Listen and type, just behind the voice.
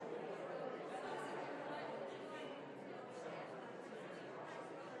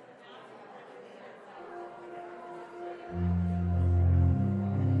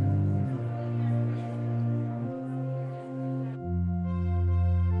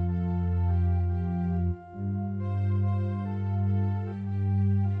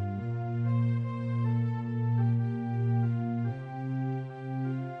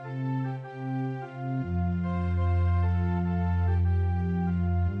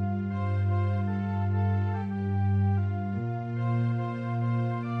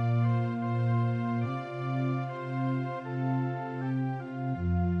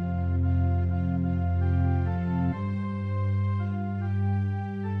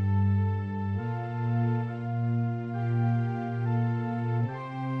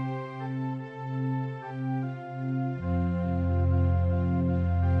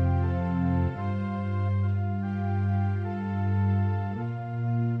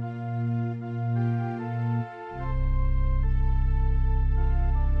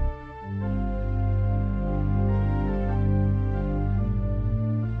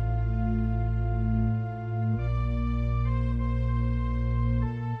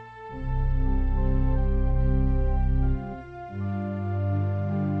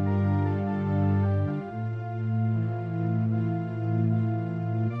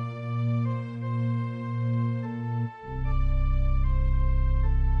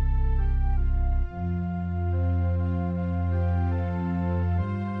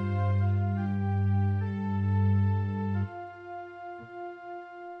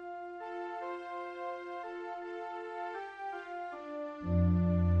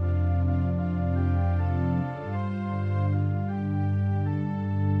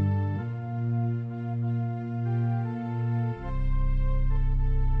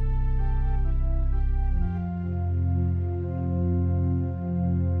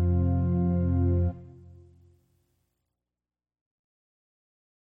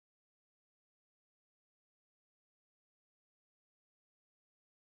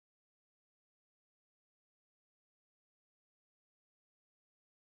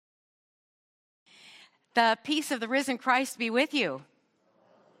The peace of the risen Christ be with you.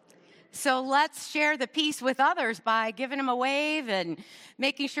 So let's share the peace with others by giving them a wave and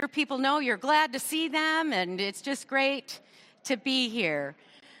making sure people know you're glad to see them, and it's just great to be here.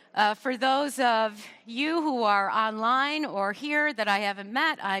 For those of you who are online or here that I haven't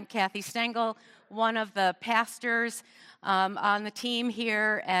met, I'm Kathy Stengel, one of the pastors on the team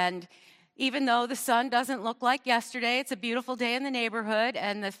here, and even though the sun doesn't look like yesterday, it's a beautiful day in the neighborhood,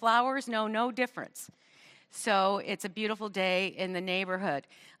 and the flowers know no difference. So it's a beautiful day in the neighborhood.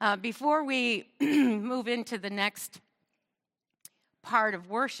 Before we move into the next part of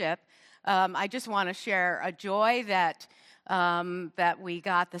worship, I just want to share a joy that we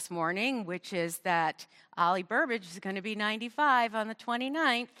got this morning, which is that Ollie Burbage is going to be 95 on the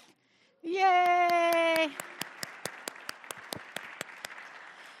 29th. Yay!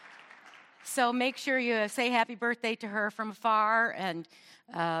 So make sure you say happy birthday to her from afar, and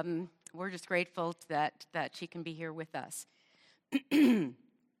we're just grateful that she can be here with us.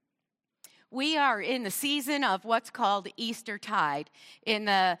 We are in the season of what's called Eastertide. In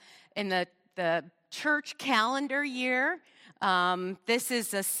the church calendar year, this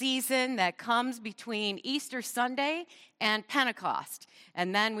is a season that comes between Easter Sunday and Pentecost.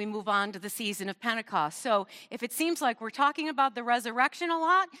 And then we move on to the season of Pentecost. So if it seems like we're talking about the resurrection a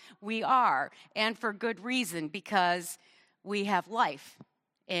lot, we are. And for good reason, because we have life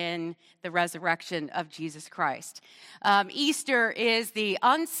in the resurrection of Jesus Christ. Easter is the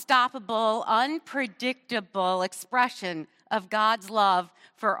unstoppable, unpredictable expression of God's love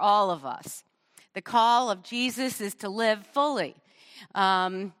for all of us. The call of Jesus is to live fully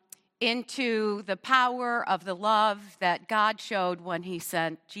into the power of the love that God showed when he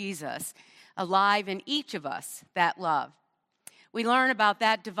sent Jesus, alive in each of us, that love. We learn about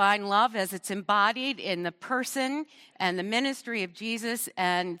that divine love as it's embodied in the person and the ministry of Jesus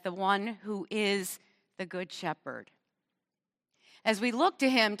and the one who is the Good Shepherd. As we look to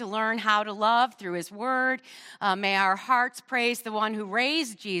him to learn how to love through his word, may our hearts praise the one who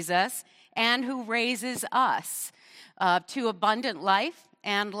raised Jesus and who raises us to abundant life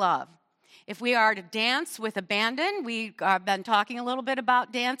and love. If we are to dance with abandon, we've been talking a little bit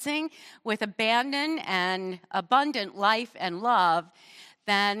about dancing with abandon and abundant life and love,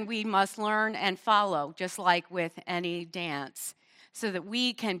 then we must learn and follow, just like with any dance, so that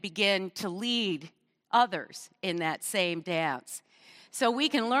we can begin to lead others in that same dance. So we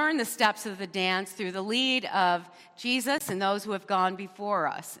can learn the steps of the dance through the lead of Jesus and those who have gone before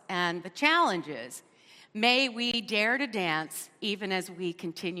us. And the challenge is, may we dare to dance even as we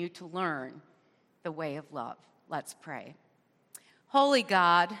continue to learn the way of love. Let's pray. Holy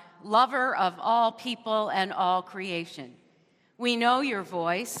God, lover of all people and all creation, we know your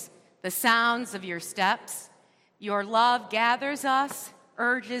voice, the sounds of your steps. Your love gathers us,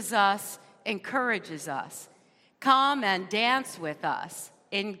 urges us, encourages us. Come and dance with us,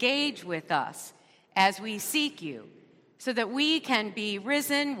 engage with us as we seek you, so that we can be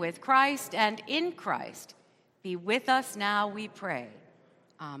risen with Christ and in Christ. Be with us now, we pray.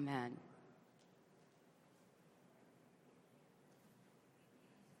 Amen.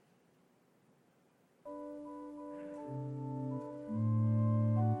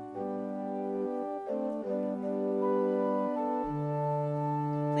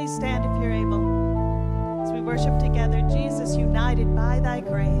 Please stand if you're able. As we worship together, Jesus, united by thy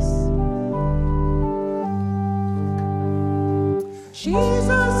grace.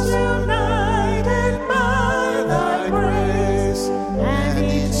 Jesus, united by thy grace, and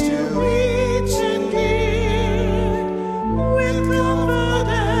each to reach and near. With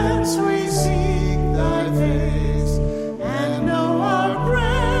confidence we seek thy face, and know our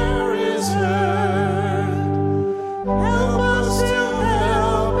prayer is heard. Help us to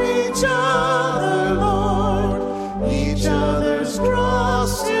help each other, Lord, each other's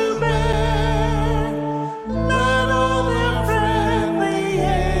cross to bear. Let all their friendly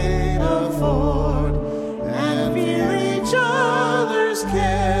aid afford, and feel each other's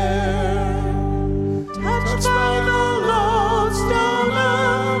care. Touched by the lodestone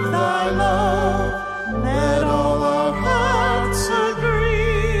of thy love, let all our hearts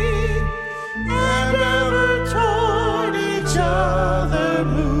agree, and ever toward each other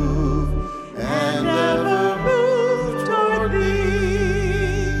move, and ever move toward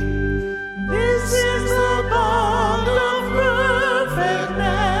thee. This is the bond of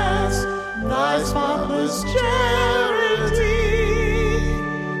perfectness, thy spotless charity.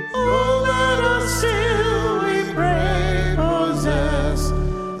 Oh, let us still, we pray, possess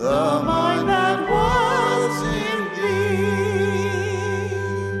the mind that was in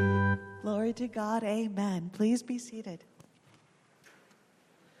thee. Glory to God, amen. Please be seated.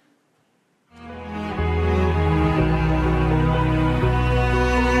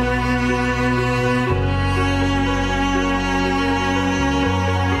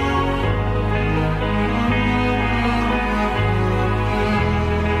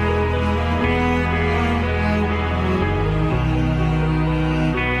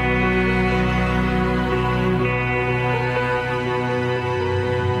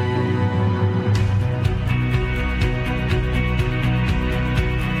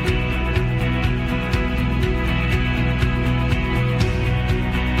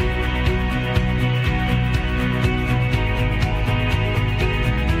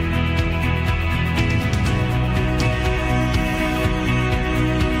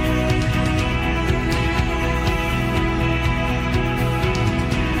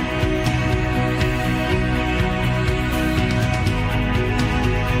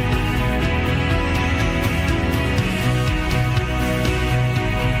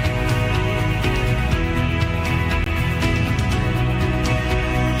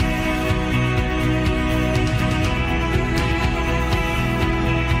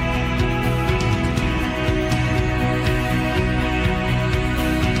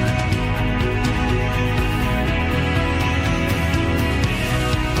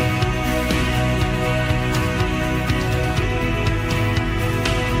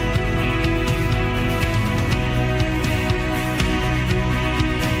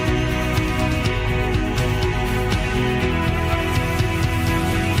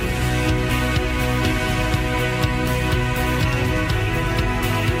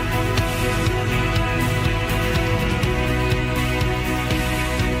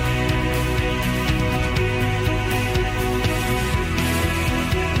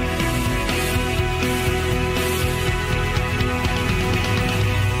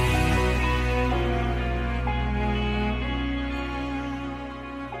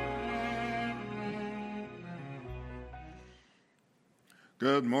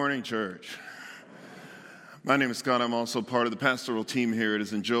 Good morning, church. My name is Scott. I'm also part of the pastoral team here. It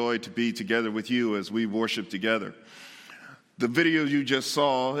is a joy to be together with you as we worship together. The video you just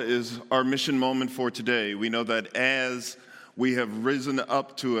saw is our mission moment for today. We know that as we have risen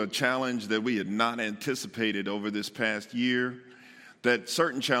up to a challenge that we had not anticipated over this past year, that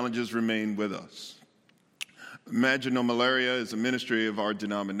certain challenges remain with us. Imagine No Malaria is a ministry of our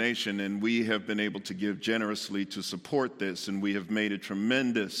denomination, and we have been able to give generously to support this, and we have made a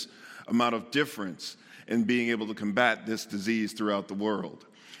tremendous amount of difference in being able to combat this disease throughout the world.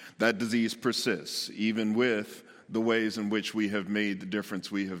 That disease persists, even with the ways in which we have made the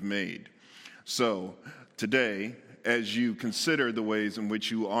difference we have made. So today, as you consider the ways in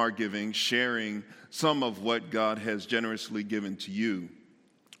which you are giving, sharing some of what God has generously given to you,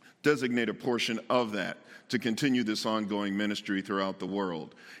 designate a portion of that to continue this ongoing ministry throughout the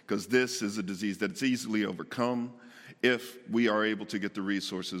world, because this is a disease that's easily overcome if we are able to get the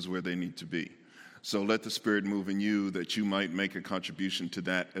resources where they need to be. So let the Spirit move in you that you might make a contribution to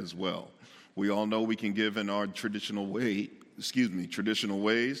that as well. We all know we can give in our traditional ways.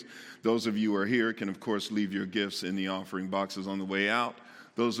 Those of you who are here can, of course, leave your gifts in the offering boxes on the way out.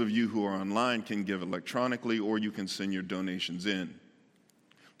 Those of you who are online can give electronically, or you can send your donations in.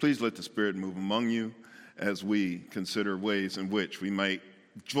 Please let the Spirit move among you as we consider ways in which we might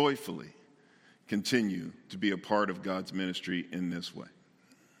joyfully continue to be a part of God's ministry in this way.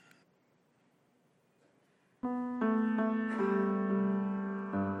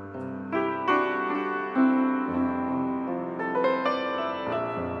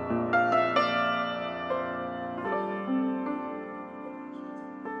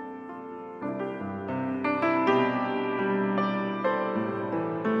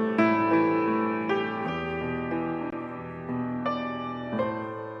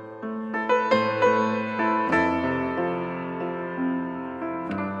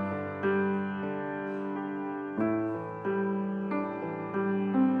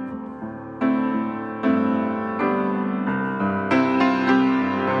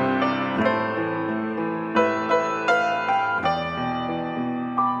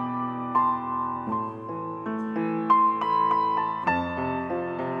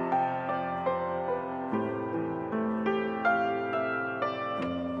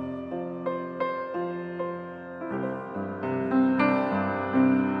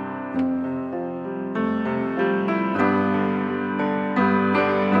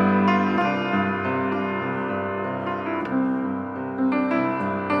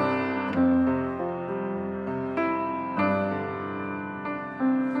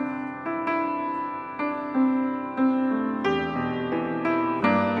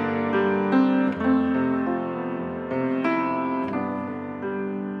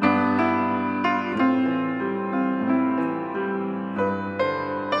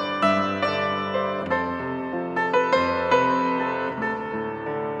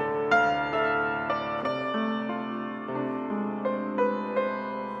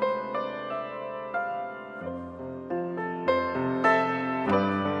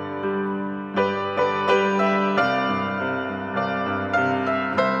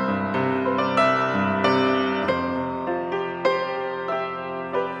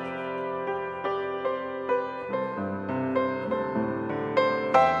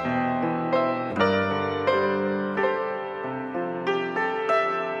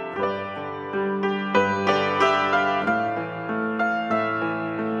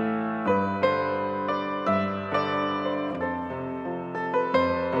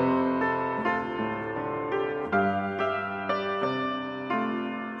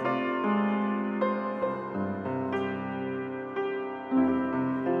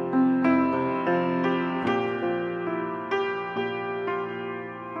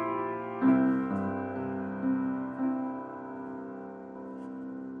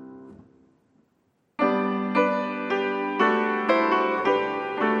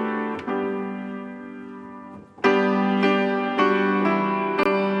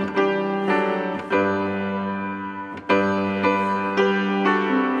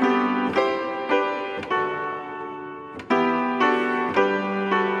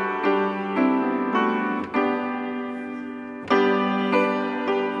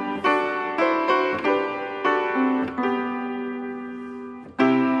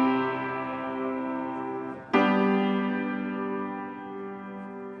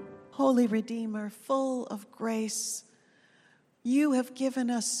 Holy Redeemer, full of grace, you have given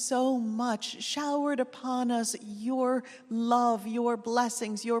us so much, showered upon us your love, your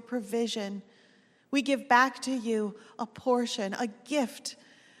blessings, your provision. We give back to you a portion, a gift,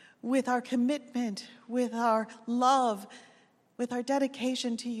 with our commitment, with our love, with our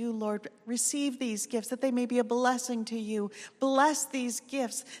dedication to you, Lord, receive these gifts that they may be a blessing to you. Bless these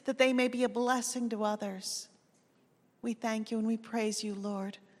gifts that they may be a blessing to others. We thank you and we praise you,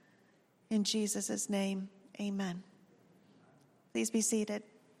 Lord. In Jesus' name, amen. Please be seated.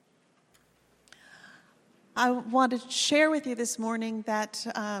 I want to share with you this morning that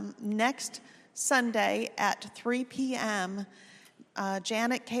next Sunday at 3 p.m.,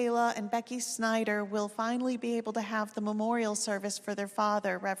 Janet, Kayla, and Becky Snyder will finally be able to have the memorial service for their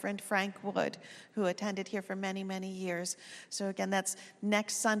father, Reverend Frank Wood, who attended here for many, many years. So again, that's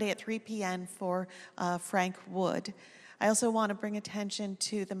next Sunday at 3 p.m. for Frank Wood. I also want to bring attention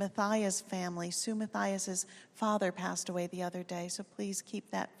to the Mathias family. Sue Mathias' father passed away the other day, so please keep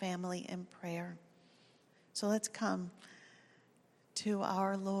that family in prayer. So let's come to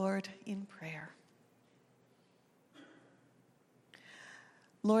our Lord in prayer.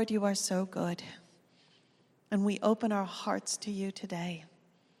 Lord, you are so good, and we open our hearts to you today,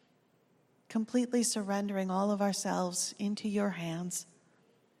 completely surrendering all of ourselves into your hands.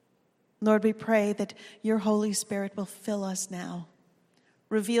 Lord, we pray that your Holy Spirit will fill us now.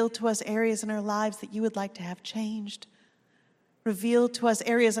 Reveal to us areas in our lives that you would like to have changed. Reveal to us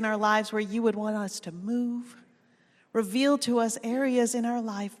areas in our lives where you would want us to move. Reveal to us areas in our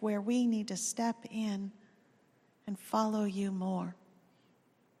life where we need to step in and follow you more.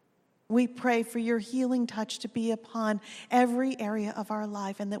 We pray for your healing touch to be upon every area of our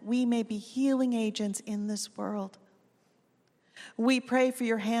life and that we may be healing agents in this world. We pray for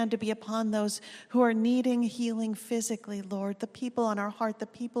your hand to be upon those who are needing healing physically, Lord. The people on our heart, the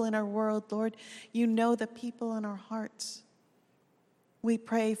people in our world, Lord, you know the people in our hearts. We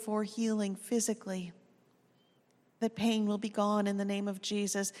pray for healing physically, that pain will be gone in the name of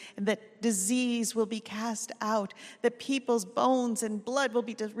Jesus, and that disease will be cast out, that people's bones and blood will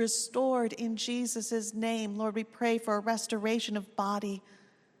be restored in Jesus' name. Lord, we pray for a restoration of body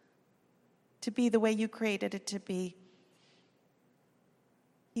to be the way you created it to be.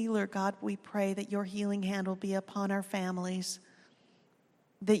 Healer, God, we pray that your healing hand will be upon our families,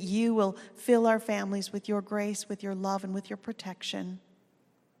 that you will fill our families with your grace, with your love, and with your protection.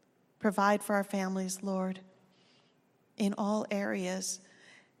 Provide for our families, Lord, in all areas.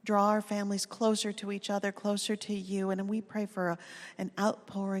 Draw our families closer to each other, closer to you. And we pray for an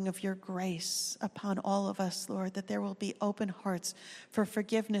outpouring of your grace upon all of us, Lord, that there will be open hearts for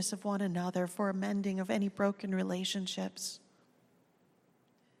forgiveness of one another, for amending of any broken relationships.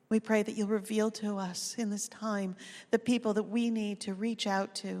 We pray that you'll reveal to us in this time the people that we need to reach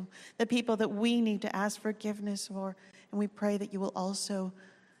out to, the people that we need to ask forgiveness for, and we pray that you will also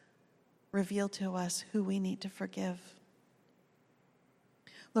reveal to us who we need to forgive.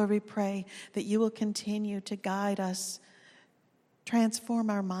 Lord, we pray that you will continue to guide us, transform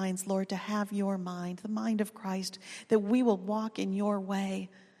our minds, Lord, to have your mind, the mind of Christ, that we will walk in your way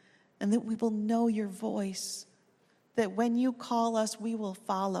and that we will know your voice, that when you call us, we will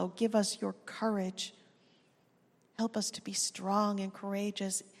follow. Give us your courage. Help us to be strong and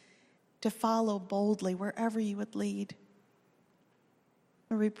courageous, to follow boldly wherever you would lead.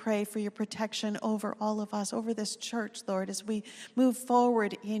 Lord, we pray for your protection over all of us, over this church, Lord, as we move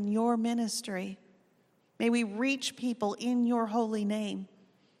forward in your ministry. May we reach people in your holy name.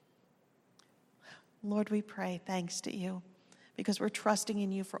 Lord, we pray thanks to you because we're trusting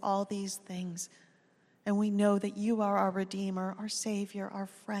in you for all these things. And we know that you are our Redeemer, our Savior, our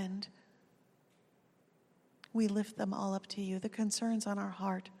friend. We lift them all up to you, the concerns on our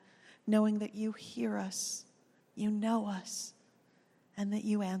heart, knowing that you hear us, you know us, and that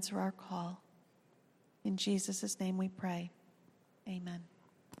you answer our call. In Jesus' name we pray. Amen.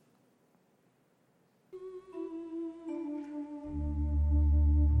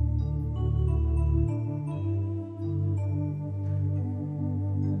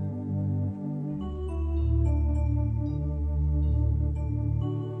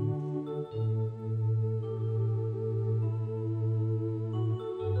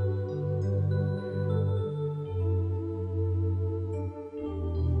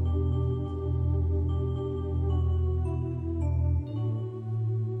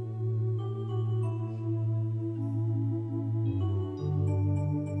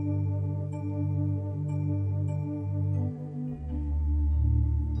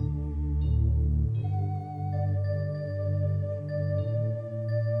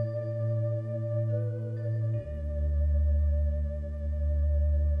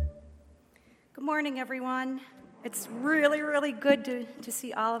 Good morning, everyone. It's really, really good to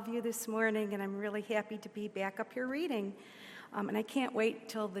see all of you this morning, and I'm really happy to be back up here reading. And I can't wait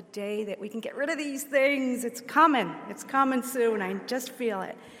till the day that we can get rid of these things. It's coming soon. I just feel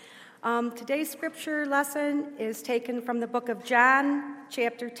it. Today's scripture lesson is taken from the book of John,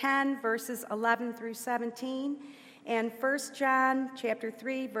 chapter 10, verses 11 through 17, and 1 John, chapter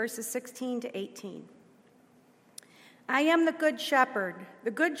 3, verses 16 to 18. I am the good shepherd.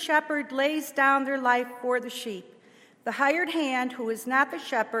 The good shepherd lays down their life for the sheep. The hired hand, who is not the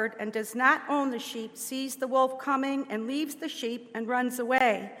shepherd and does not own the sheep, sees the wolf coming and leaves the sheep and runs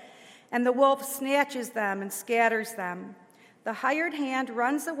away. And the wolf snatches them and scatters them. The hired hand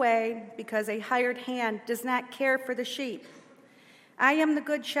runs away because a hired hand does not care for the sheep. I am the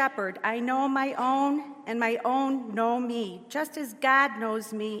good shepherd. I know my own, and my own know me, just as God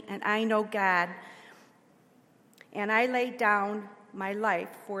knows me, and I know God. And I lay down my life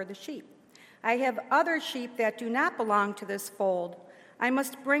for the sheep. I have other sheep that do not belong to this fold. I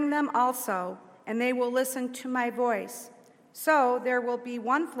must bring them also, and they will listen to my voice. So there will be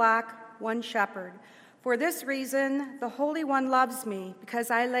one flock, one shepherd. For this reason, the Holy One loves me, because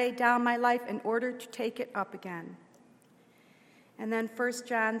I lay down my life in order to take it up again. And then 1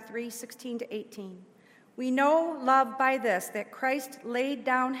 John 3, 16 to 18. We know love by this, that Christ laid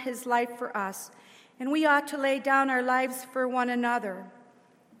down his life for us, and we ought to lay down our lives for one another.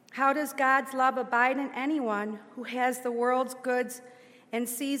 How does God's love abide in anyone who has the world's goods and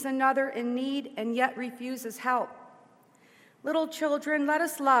sees another in need and yet refuses help? Little children, let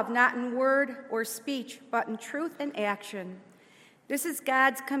us love, not in word or speech, but in truth and action. This is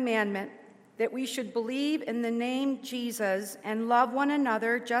God's commandment, that we should believe in the name Jesus and love one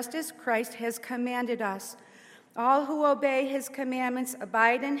another just as Christ has commanded us. All who obey his commandments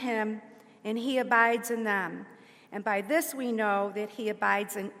abide in him, and he abides in them. And by this we know that he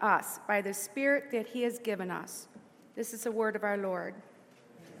abides in us, by the Spirit that he has given us. This is the word of our Lord.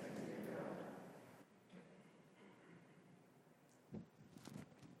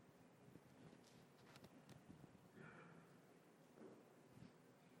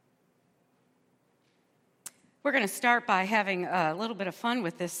 We're going to start by having a little bit of fun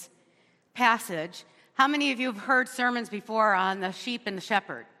with this passage. How many of you have heard sermons before on the sheep and the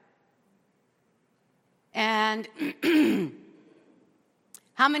shepherd? And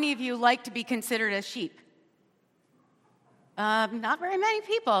how many of you like to be considered as sheep? Not very many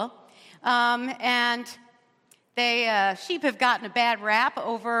people. And sheep have gotten a bad rap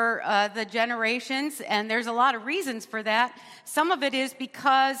over the generations, and there's a lot of reasons for that. Some of it is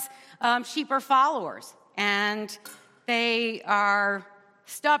because sheep are followers. And they are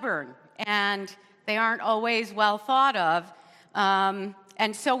stubborn, and they aren't always well thought of.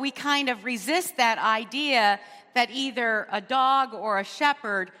 And so we kind of resist that idea that either a dog or a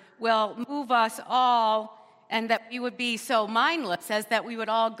shepherd will move us all, and that we would be so mindless as that we would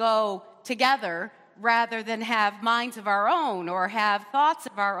all go together rather than have minds of our own or have thoughts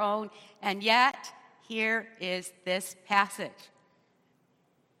of our own. And yet, here is this passage.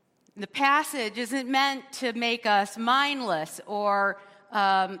 The passage isn't meant to make us mindless or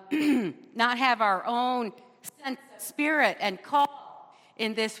not have our own sense of spirit and call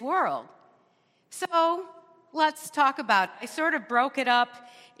in this world. So let's talk about it. I sort of broke it up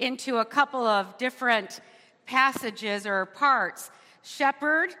into a couple of different passages or parts.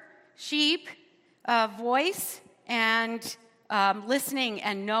 Shepherd, sheep, voice, and listening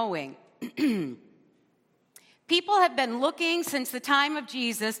and knowing. People have been looking since the time of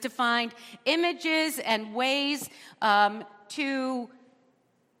Jesus to find images and ways to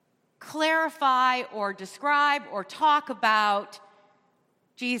clarify or describe or talk about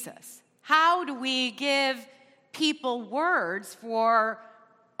Jesus. How do we give people words for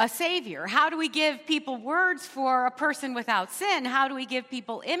a Savior? How do we give people words for a person without sin? How do we give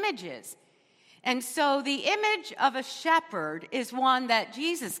people images? And so the image of a shepherd is one that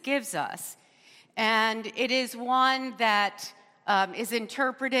Jesus gives us. And it is one that is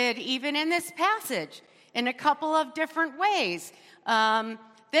interpreted even in this passage in a couple of different ways.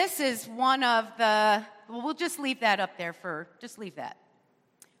 This is one of the, well, we'll just leave that up there just leave that.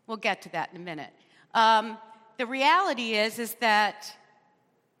 We'll get to that in a minute. The reality is that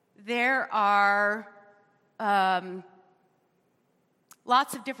there are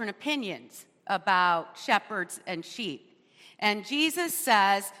lots of different opinions about shepherds and sheep. And Jesus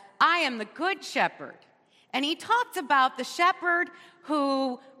says, I am the good shepherd. And he talks about the shepherd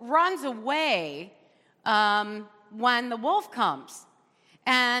who runs away when the wolf comes.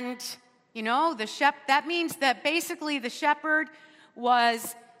 And, you know, that means that basically the shepherd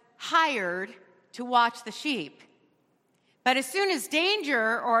was hired to watch the sheep. But as soon as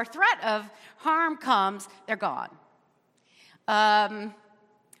danger or threat of harm comes, they're gone.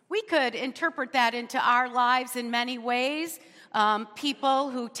 We could interpret that into our lives in many ways. People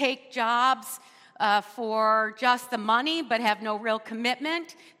who take jobs for just the money, but have no real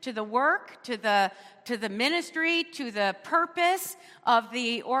commitment to the work, to the ministry, to the purpose of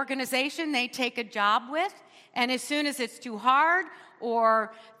the organization they take a job with. And as soon as it's too hard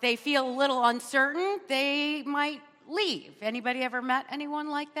or they feel a little uncertain, they might leave. Anybody ever met anyone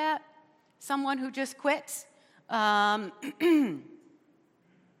like that? Someone who just quits? I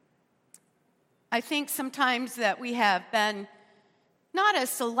think sometimes that we have been not as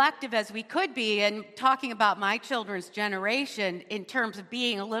selective as we could be in talking about my children's generation in terms of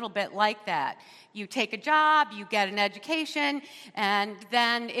being a little bit like that. You take a job, you get an education, and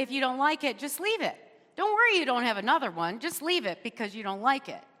then if you don't like it, just leave it. Don't worry you don't have another one. Just leave it because you don't like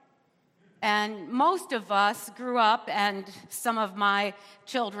it. And most of us grew up, and some of my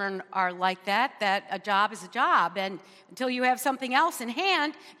children are like that a job is a job, and until you have something else in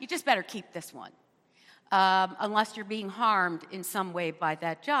hand, you just better keep this one. Unless you're being harmed in some way by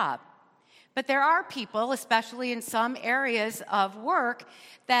that job. But there are people, especially in some areas of work,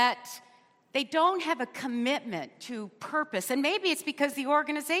 that they don't have a commitment to purpose. And maybe it's because the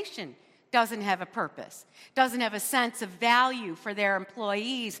organization doesn't have a purpose, doesn't have a sense of value for their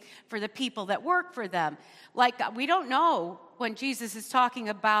employees, for the people that work for them. Like, we don't know when Jesus is talking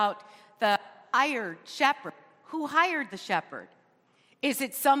about the hired shepherd. Who hired the shepherd? Is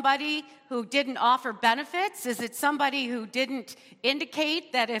it somebody who didn't offer benefits? Is it somebody who didn't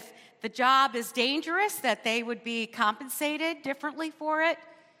indicate that if the job is dangerous, that they would be compensated differently for it?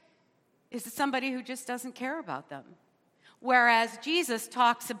 Is it somebody who just doesn't care about them? Whereas Jesus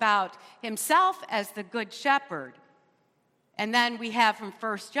talks about himself as the good shepherd. And then we have from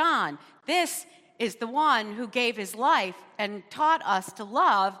 1 John, this is the one who gave his life and taught us to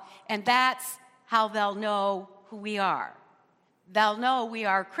love, and that's how they'll know who we are. They'll know we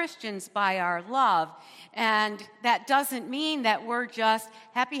are Christians by our love. And that doesn't mean that we're just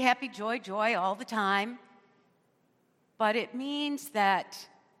happy, happy, joy, joy all the time. But it means that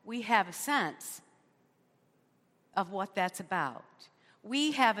we have a sense of what that's about.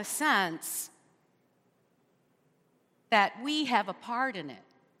 We have a sense that we have a part in it.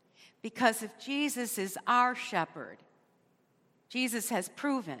 Because if Jesus is our shepherd, Jesus has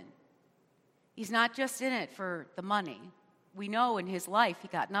proven he's not just in it for the money. We know in his life he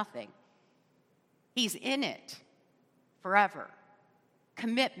got nothing. He's in it forever.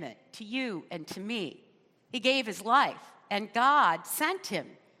 Commitment to you and to me. He gave his life, and God sent him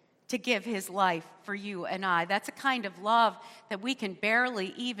to give his life for you and I. That's a kind of love that we can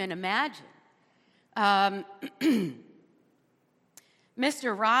barely even imagine.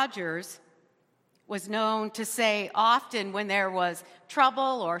 Mr. Rogers was known to say often when there was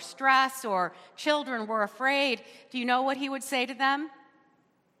trouble or stress or children were afraid, do you know what he would say to them?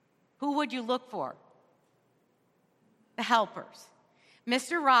 Who would you look for? The helpers.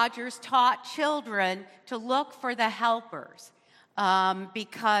 Mr. Rogers taught children to look for the helpers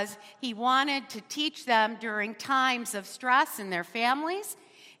because he wanted to teach them during times of stress in their families,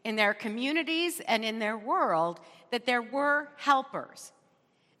 in their communities, and in their world that there were helpers.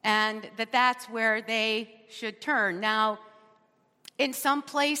 And that's where they should turn. Now, in some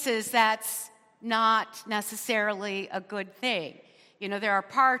places, that's not necessarily a good thing. You know, there are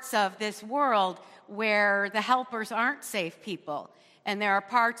parts of this world where the helpers aren't safe people. And there are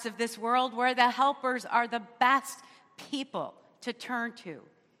parts of this world where the helpers are the best people to turn to.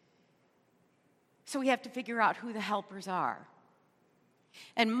 So we have to figure out who the helpers are.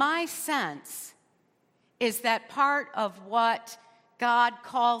 And my sense is that part of what God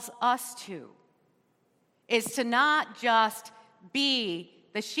calls us to is to not just be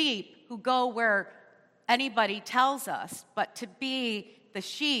the sheep who go where anybody tells us, but to be the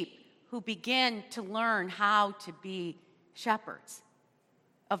sheep who begin to learn how to be shepherds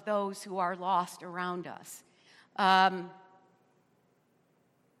of those who are lost around us.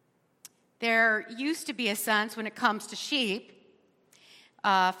 There used to be a sense when it comes to sheep.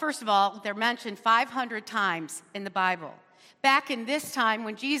 First of all, they're mentioned 500 times in the Bible. Back in this time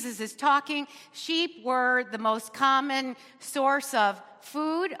when Jesus is talking, sheep were the most common source of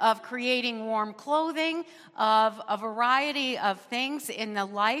food, of creating warm clothing, of a variety of things in the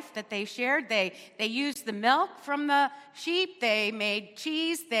life that they shared. They used the milk from the sheep, they made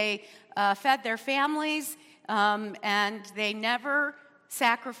cheese, they fed their families, and they never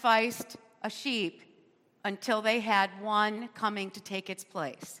sacrificed a sheep until they had one coming to take its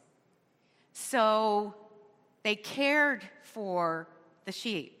place. So they cared for the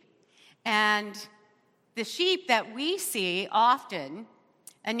sheep. And the sheep that we see often,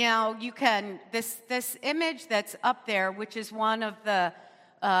 and now you can, this image that's up there, which is one of the,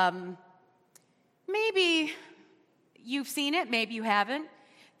 maybe you've seen it, maybe you haven't.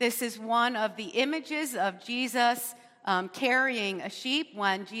 This is one of the images of Jesus carrying a sheep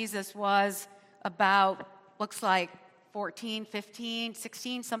when Jesus was about, looks like 14, 15,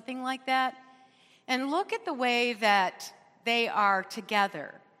 16, something like that. And look at the way that they are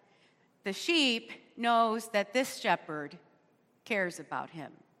together. The sheep knows that this shepherd cares about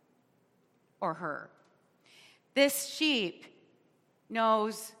him or her. This sheep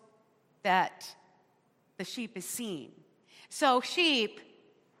knows that the sheep is seen. So sheep,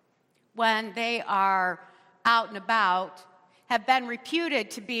 when they are out and about, have been reputed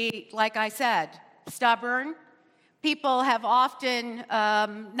to be, like I said, stubborn. People have often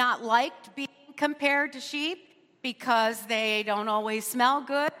not liked being compared to sheep because they don't always smell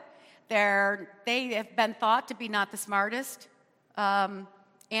good. They have been thought to be not the smartest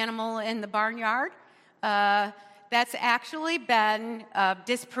animal in the barnyard. That's actually been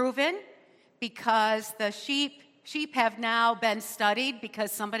disproven because the sheep have now been studied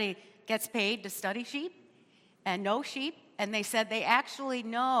because somebody gets paid to study sheep and know sheep, and they said they actually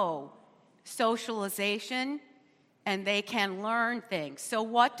know socialization and they can learn things. So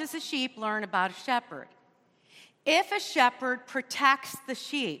what does a sheep learn about a shepherd? If a shepherd protects the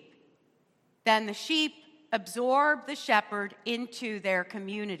sheep, then the sheep absorb the shepherd into their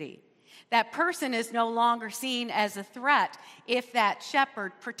community. That person is no longer seen as a threat if that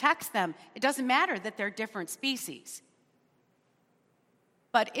shepherd protects them. It doesn't matter that they're different species.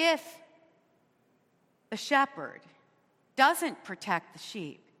 But if the shepherd doesn't protect the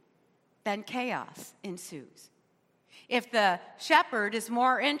sheep, then chaos ensues. If the shepherd is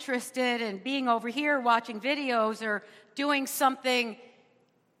more interested in being over here watching videos or doing something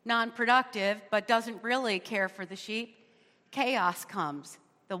non-productive but doesn't really care for the sheep, chaos comes.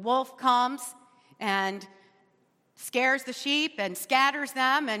 The wolf comes and scares the sheep and scatters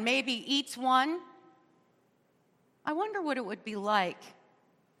them and maybe eats one. I wonder what it would be like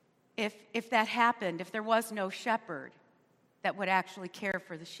if that happened, if there was no shepherd that would actually care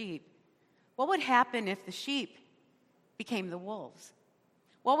for the sheep. What would happen if the sheep became the wolves?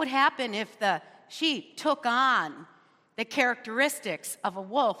 What would happen if the sheep took on the characteristics of a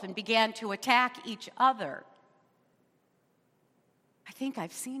wolf and began to attack each other? I think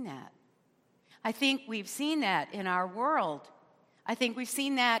I've seen that. I think we've seen that in our world. I think we've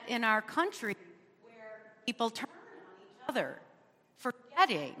seen that in our country where people turn on each other,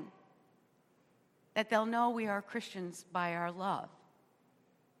 forgetting that they'll know we are Christians by our love.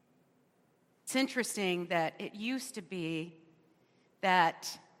 It's interesting that it used to be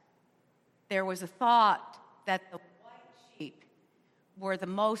that there was a thought that the white sheep were the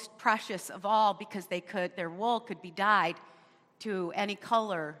most precious of all because their wool could be dyed to any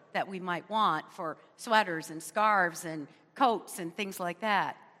color that we might want for sweaters and scarves and coats and things like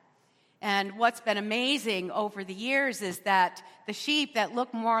that. And what's been amazing over the years is that the sheep that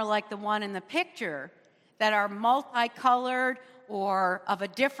look more like the one in the picture, that are multicolored or of a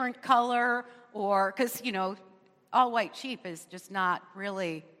different color, or because, all white sheep is just not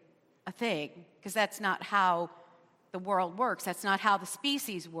really a thing, because that's not how the world works. That's not how the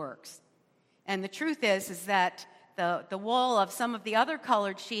species works. And the truth is that the wool of some of the other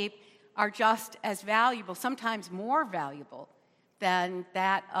colored sheep are just as valuable, sometimes more valuable, than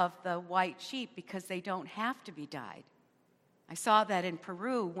that of the white sheep because they don't have to be dyed. I saw that in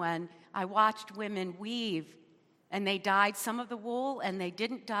Peru when I watched women weave, and they dyed some of the wool and they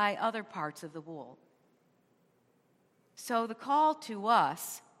didn't dye other parts of the wool. So the call to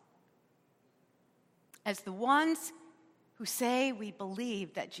us, as the ones who say we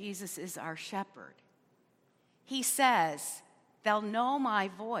believe that Jesus is our shepherd, he says, they'll know my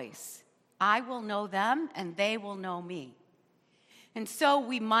voice. I will know them, and they will know me. And so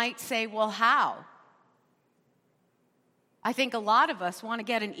we might say, well, how? I think a lot of us want to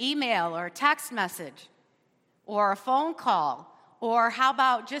get an email or a text message or a phone call, or how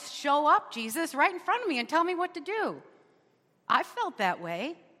about just show up, Jesus, right in front of me and tell me what to do? I felt that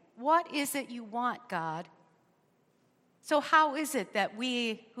way. What is it you want, God? So how is it that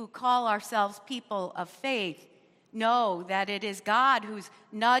we who call ourselves people of faith know that it is God who's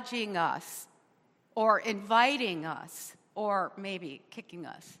nudging us or inviting us or maybe kicking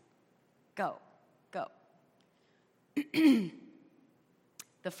us? Go.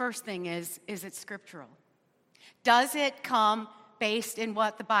 The first thing is it scriptural? Does it come based in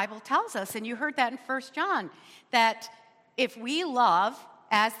what the Bible tells us? And you heard that in 1 John, that if we love,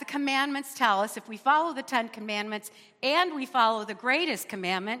 as the commandments tell us, if we follow the 10 commandments and we follow the greatest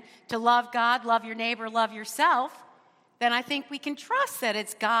commandment, to love God, love your neighbor, love yourself, then I think we can trust that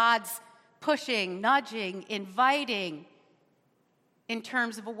it's God's pushing, nudging, inviting in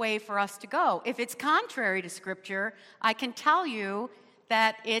terms of a way for us to go. If it's contrary to Scripture, I can tell you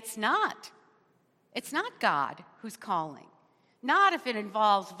that it's not God who's calling. Not if it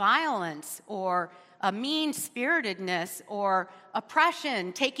involves violence or a mean-spiritedness or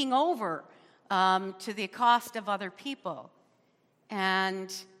oppression taking over to the cost of other people.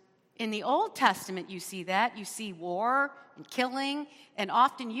 And in the Old Testament, you see that. You see war and killing, and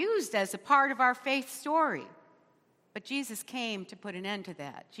often used as a part of our faith story. But Jesus came to put an end to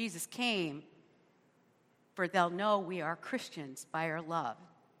that. Jesus came for they'll know we are Christians by our love.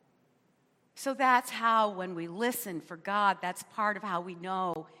 So that's how, when we listen for God, that's part of how we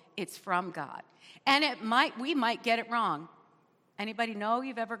know it's from God. And we might get it wrong. Anybody know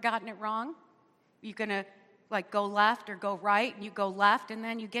you've ever gotten it wrong? You're going to go left or go right, and you go left, and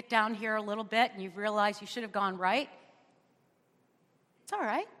then you get down here a little bit, and you realize you should have gone right. It's all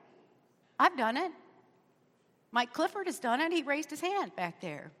right. I've done it. Mike Clifford has done it. He raised his hand back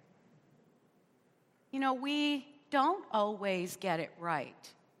there. We don't always get it right.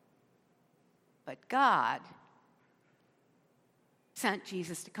 But God sent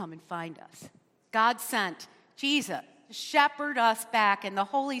Jesus to come and find us. God sent Jesus to shepherd us back, and the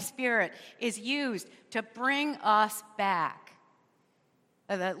Holy Spirit is used to bring us back.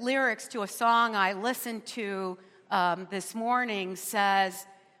 The lyrics to a song I listened to this morning says,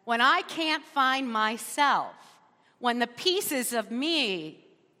 "When I can't find myself, when the pieces of me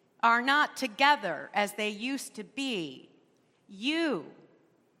are not together as they used to be, you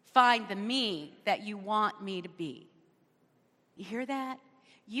find the me that you want me to be." You hear that?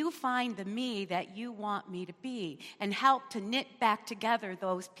 You find the me that you want me to be and help to knit back together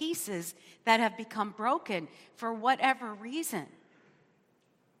those pieces that have become broken for whatever reason.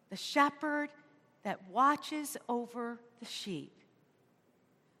 The shepherd that watches over the sheep.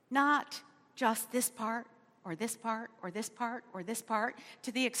 Not just this part or this part or this part or this part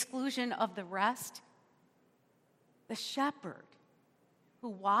to the exclusion of the rest. The shepherd who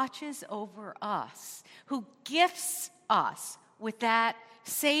watches over us, who gifts us with that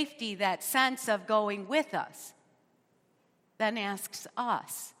safety, that sense of going with us, then asks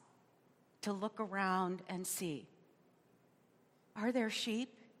us to look around and see, are there sheep?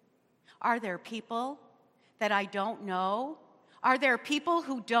 Are there people that I don't know? Are there people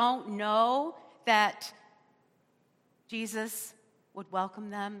who don't know that Jesus would welcome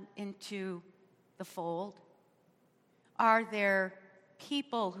them into the fold? Are there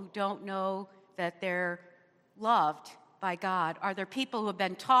people who don't know that they're loved by God? Are there people who have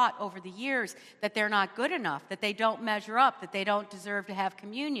been taught over the years that they're not good enough, that they don't measure up, that they don't deserve to have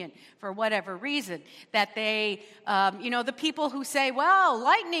communion for whatever reason? That they, the people who say, well,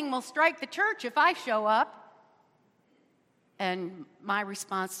 lightning will strike the church if I show up. And my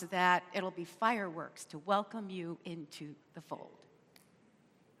response to that, it'll be fireworks to welcome you into the fold.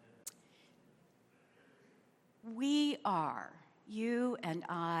 We are, you and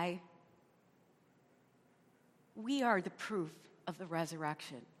I, we are the proof of the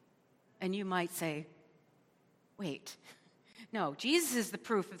resurrection. And you might say, wait, no, Jesus is the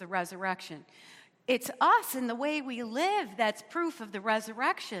proof of the resurrection. It's us and the way we live that's proof of the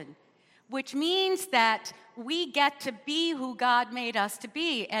resurrection, which means that we get to be who God made us to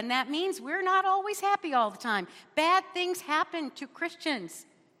be. And that means we're not always happy all the time. Bad things happen to Christians.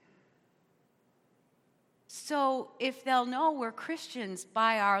 So if they'll know we're Christians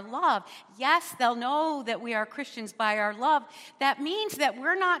by our love, yes, they'll know that we are Christians by our love. That means that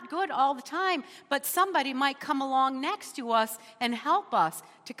we're not good all the time, but somebody might come along next to us and help us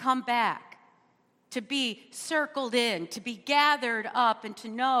to come back, to be circled in, to be gathered up, and to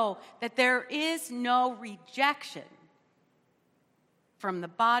know that there is no rejection from the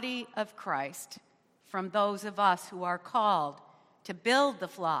body of Christ, from those of us who are called to build the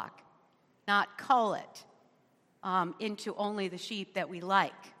flock, not cull it into only the sheep that we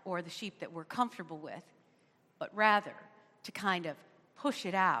like or the sheep that we're comfortable with, but rather to kind of push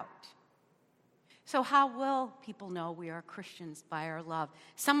it out. So how will people know we are Christians by our love?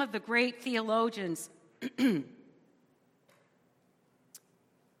 Some of the great theologians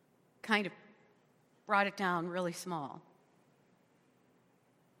kind of brought it down really small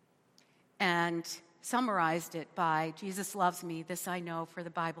and summarized it by, Jesus loves me, this I know, for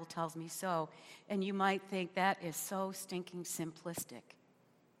the Bible tells me so. And you might think that is so stinking simplistic,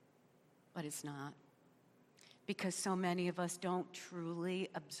 but it's not. Because so many of us don't truly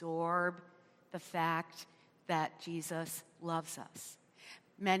absorb the fact that Jesus loves us.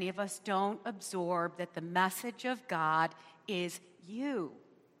 Many of us don't absorb that the message of God is you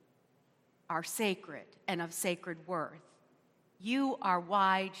are sacred and of sacred worth. You are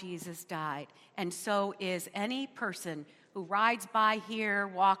why Jesus died, and so is any person who rides by here,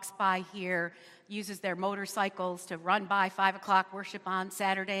 walks by here. uses their motorcycles to run by 5 o'clock worship on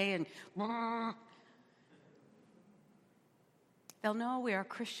Saturday and they'll know we are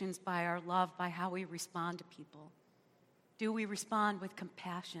Christians by our love, by how we respond to people. Do we respond with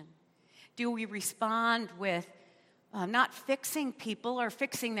compassion? Do we respond with not fixing people or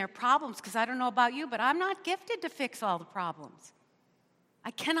fixing their problems? Because I don't know about you, but I'm not gifted to fix all the problems.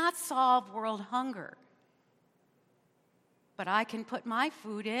 I cannot solve world hunger. But I can put my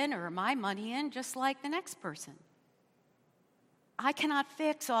food in or my money in just like the next person. I cannot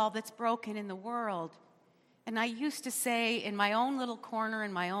fix all that's broken in the world. And I used to say in my own little corner,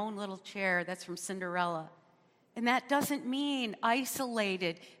 in my own little chair, that's from Cinderella. And that doesn't mean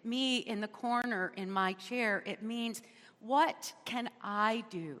isolated, me in the corner in my chair. It means, what can I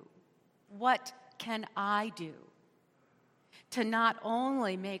do? What can I do to not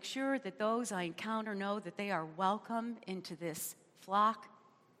only make sure that those I encounter know that they are welcome into this flock,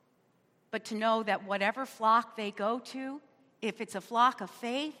 but to know that whatever flock they go to, if it's a flock of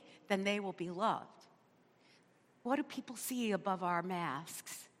faith, then they will be loved. What do people see above our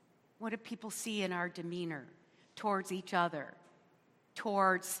masks? What do people see in our demeanor towards each other,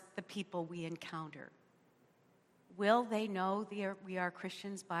 towards the people we encounter? Will they know we are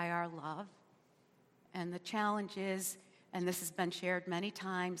Christians by our love? And the challenge is, and this has been shared many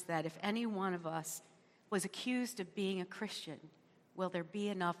times, that if any one of us was accused of being a Christian, will there be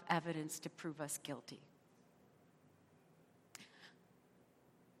enough evidence to prove us guilty?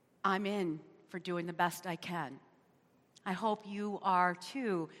 I'm in for doing the best I can. I hope you are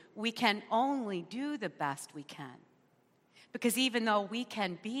too. We can only do the best we can. Because even though we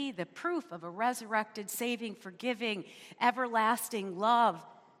can be the proof of a resurrected, saving, forgiving, everlasting love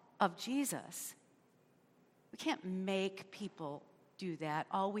of Jesus, we can't make people do that.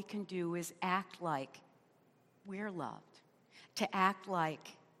 All we can do is act like we're loved, to act like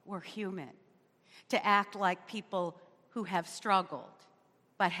we're human, to act like people who have struggled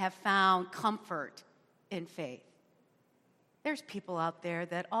but have found comfort in faith. There's people out there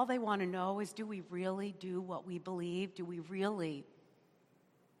that all they want to know is, do we really do what we believe? Do we really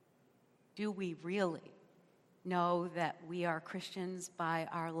know that we are Christians by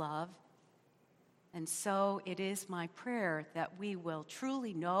our love? And so it is my prayer that we will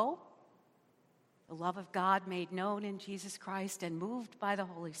truly know the love of God made known in Jesus Christ and moved by the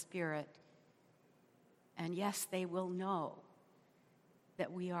Holy Spirit. And yes, they will know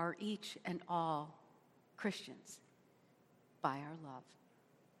that we are each and all Christians by our love.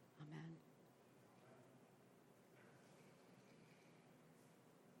 Amen.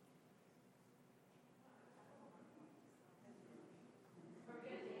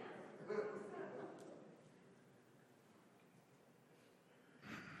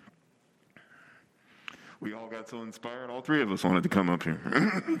 We all got so inspired, all three of us wanted to come up here.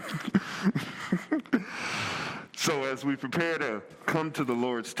 So as we prepare to come to the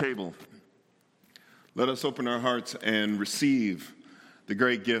Lord's table, let us open our hearts and receive the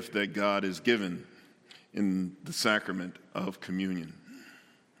great gift that God has given in the sacrament of communion.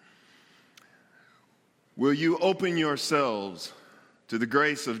 Will you open yourselves to the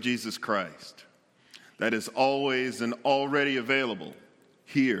grace of Jesus Christ that is always and already available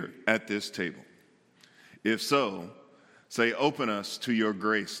here at this table? If so, say, "Open us to your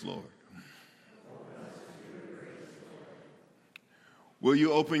grace, Lord." Will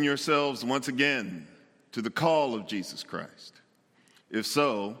you open yourselves once again to the call of Jesus Christ? If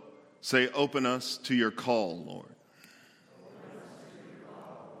so, say, "Open us to your call, Lord."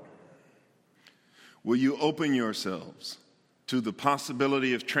 Will you open yourselves to the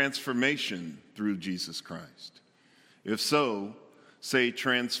possibility of transformation through Jesus Christ? If so, say,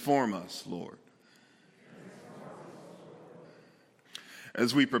 "Transform us, Lord."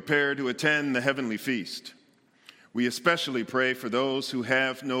 As we prepare to attend the heavenly feast, we especially pray for those who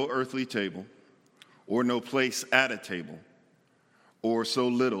have no earthly table, or no place at a table, or so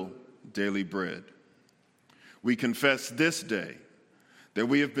little daily bread. We confess this day that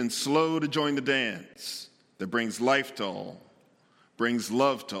we have been slow to join the dance that brings life to all, brings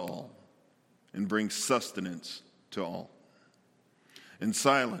love to all, and brings sustenance to all. In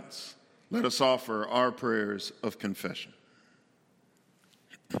silence, let us offer our prayers of confession.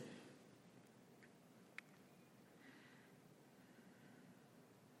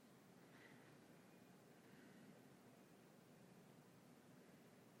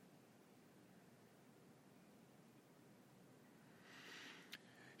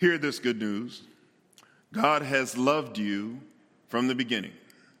 Hear this good news. God has loved you from the beginning.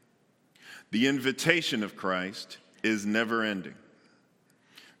 The invitation of Christ is never ending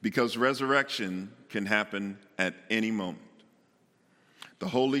because resurrection can happen at any moment. The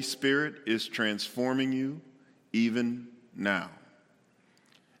Holy Spirit is transforming you even now.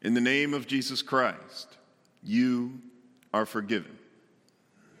 In the name of Jesus Christ, you are forgiven.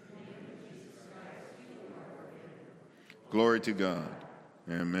 Glory to God.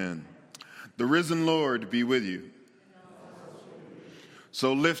 Amen. The risen Lord be with you.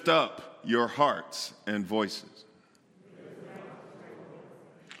 So lift up your hearts and voices.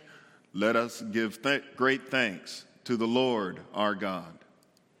 Let us give great thanks to the Lord our God.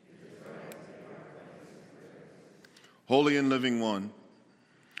 Holy and living one,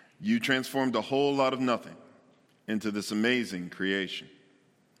 you transformed a whole lot of nothing into this amazing creation.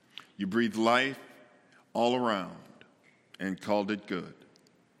 You breathed life all around and called it good.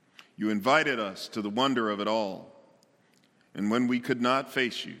 You invited us to the wonder of it all. And when we could not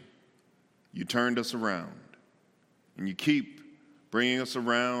face you, you turned us around. And you keep bringing us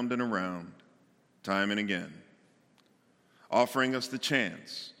around and around, time and again, offering us the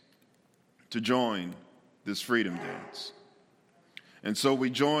chance to join this freedom dance. And so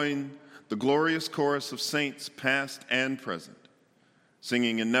we join the glorious chorus of saints past and present,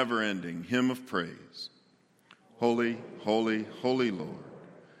 singing a never-ending hymn of praise. Holy, holy, holy Lord,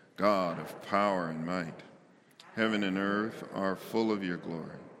 God of power and might, heaven and earth are full of your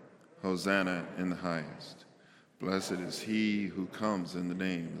glory. Hosanna in the highest. Blessed is he who comes in the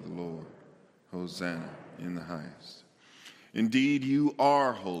name of the Lord. Hosanna in the highest. Indeed, you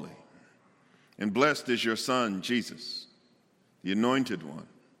are holy, and blessed is your Son, Jesus, the Anointed One,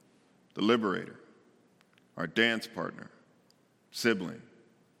 the Liberator, our dance partner, sibling,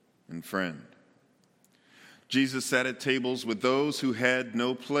 and friend. Jesus sat at tables with those who had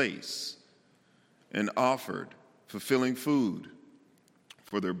no place and offered fulfilling food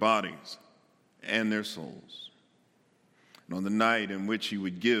for their bodies and their souls. And on the night in which he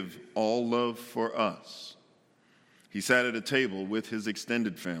would give all love for us, he sat at a table with his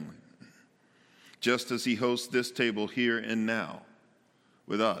extended family, just as he hosts this table here and now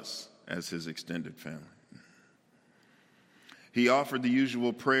with us as his extended family. He offered the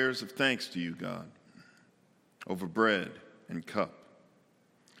usual prayers of thanks to you, God, over bread and cup,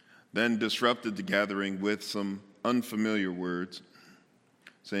 then disrupted the gathering with some unfamiliar words,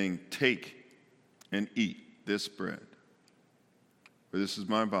 saying, "Take and eat this bread, for this is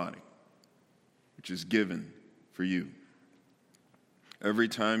my body, which is given for you." Every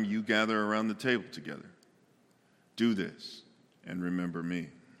time you gather around the table together, do this and remember me.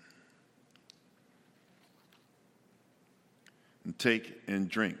 And take and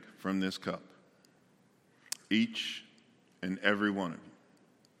drink from this cup, each and every one of you.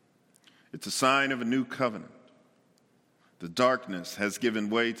 It's a sign of a new covenant. The darkness has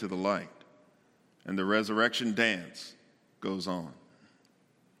given way to the light, and the resurrection dance goes on.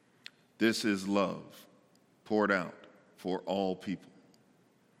 This is love poured out for all people.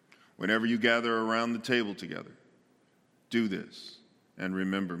 Whenever you gather around the table together, do this and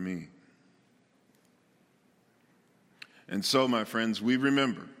remember me. And so, my friends, we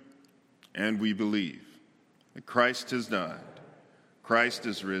remember and we believe that Christ has died, Christ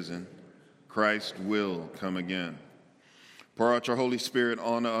is risen, Christ will come again. Pour out your Holy Spirit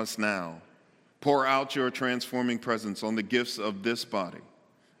on us now. Pour out your transforming presence on the gifts of this body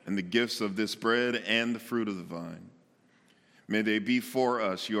and the gifts of this bread and the fruit of the vine. May they be for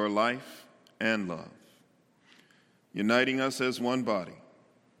us your life and love, uniting us as one body,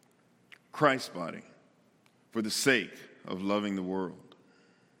 Christ's body, for the sake of loving the world.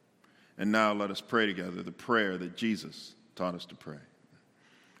 And now let us pray together the prayer that Jesus taught us to pray.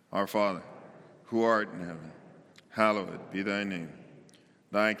 Our Father, who art in heaven, hallowed be thy name.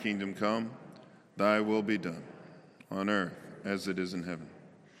 Thy kingdom come, thy will be done, on earth as it is in heaven.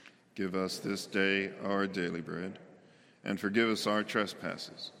 Give us this day our daily bread, and forgive us our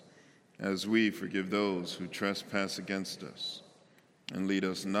trespasses, as we forgive those who trespass against us. And lead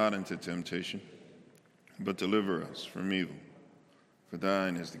us not into temptation, but deliver us from evil. For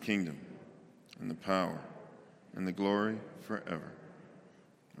thine is the kingdom, and the power, and the glory forever.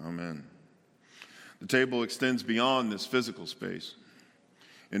 Amen. The table extends beyond this physical space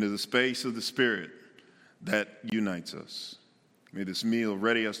into the space of the Spirit that unites us. May this meal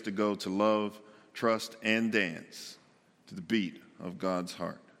ready us to go to love, trust, and dance to the beat of God's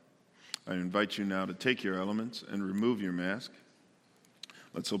heart. I invite you now to take your elements and remove your mask.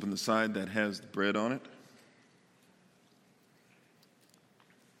 Let's open the side that has the bread on it.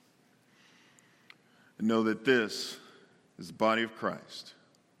 And know that this is the body of Christ,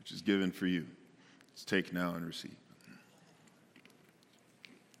 which is given for you. Let's take now and receive.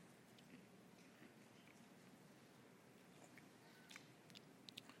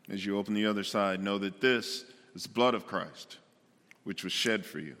 As you open the other side, know that this is the blood of Christ, which was shed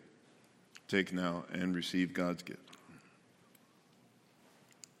for you. Take now and receive God's gift.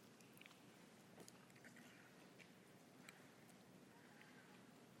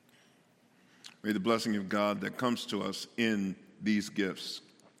 May the blessing of God that comes to us in these gifts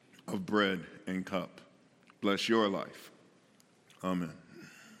of bread and cup bless your life. Amen.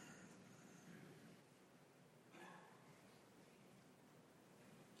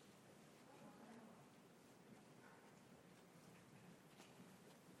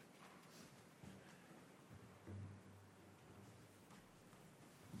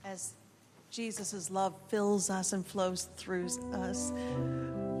 As Jesus' love fills us and flows through us,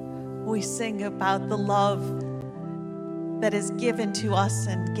 we sing about the love that is given to us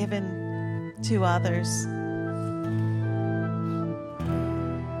and given to others.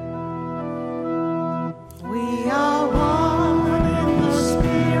 We are one in the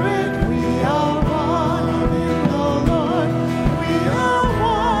Spirit, we are one in the Lord. We are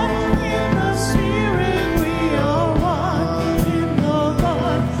one in the Spirit, we are one in the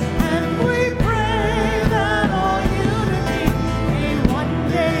Lord. And we pray that all unity may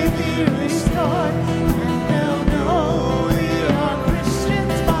one day be restored. And they'll know we are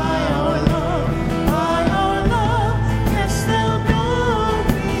Christians by our love, by our love. Yes, they'll know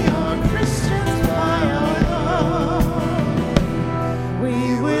we are Christians by our love.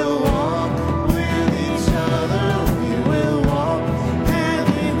 We will walk with each other, we will walk hand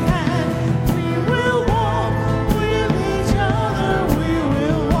in hand. We will walk with each other, we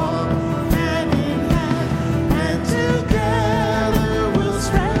will walk hand in hand. And together we'll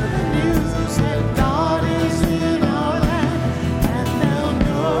spread the news that God is in our land. And they'll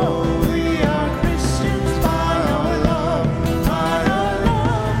know we are Christians by our love, by our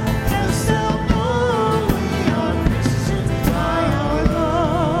love. Yes, they'll know we are Christians by our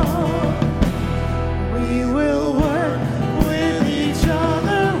love. We will work with each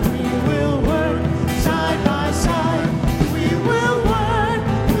other, we will work side by side. We will work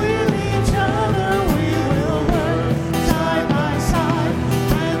with each other, we will work side by side.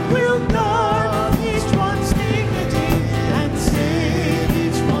 And we'll guard each one's dignity and save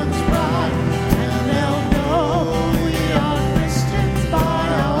each one's pride. And they'll know we are Christians by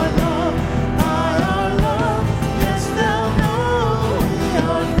our love, by our love. Yes, they'll know we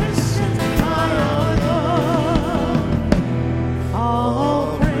are Christians by our love.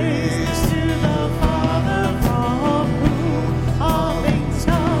 All praise to the Father from whom all things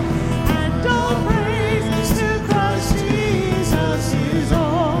come, and all praise to Christ Jesus, his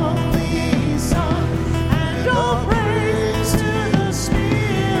only Son, and all praise to the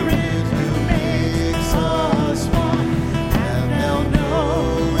Spirit who makes us one. And they'll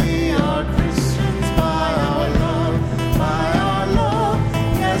know we are Christians by our love, by our love.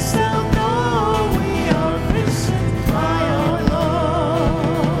 Yes, they'll know we are Christians by our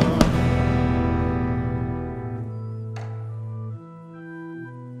love.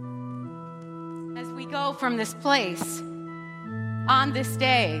 As we go from this place on this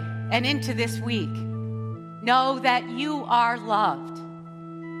day and into this week, know that you are loved.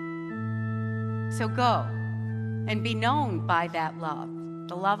 So go and be known by that love.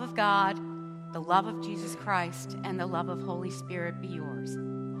 The love of God, the love of Jesus Christ, and the love of Holy Spirit be yours.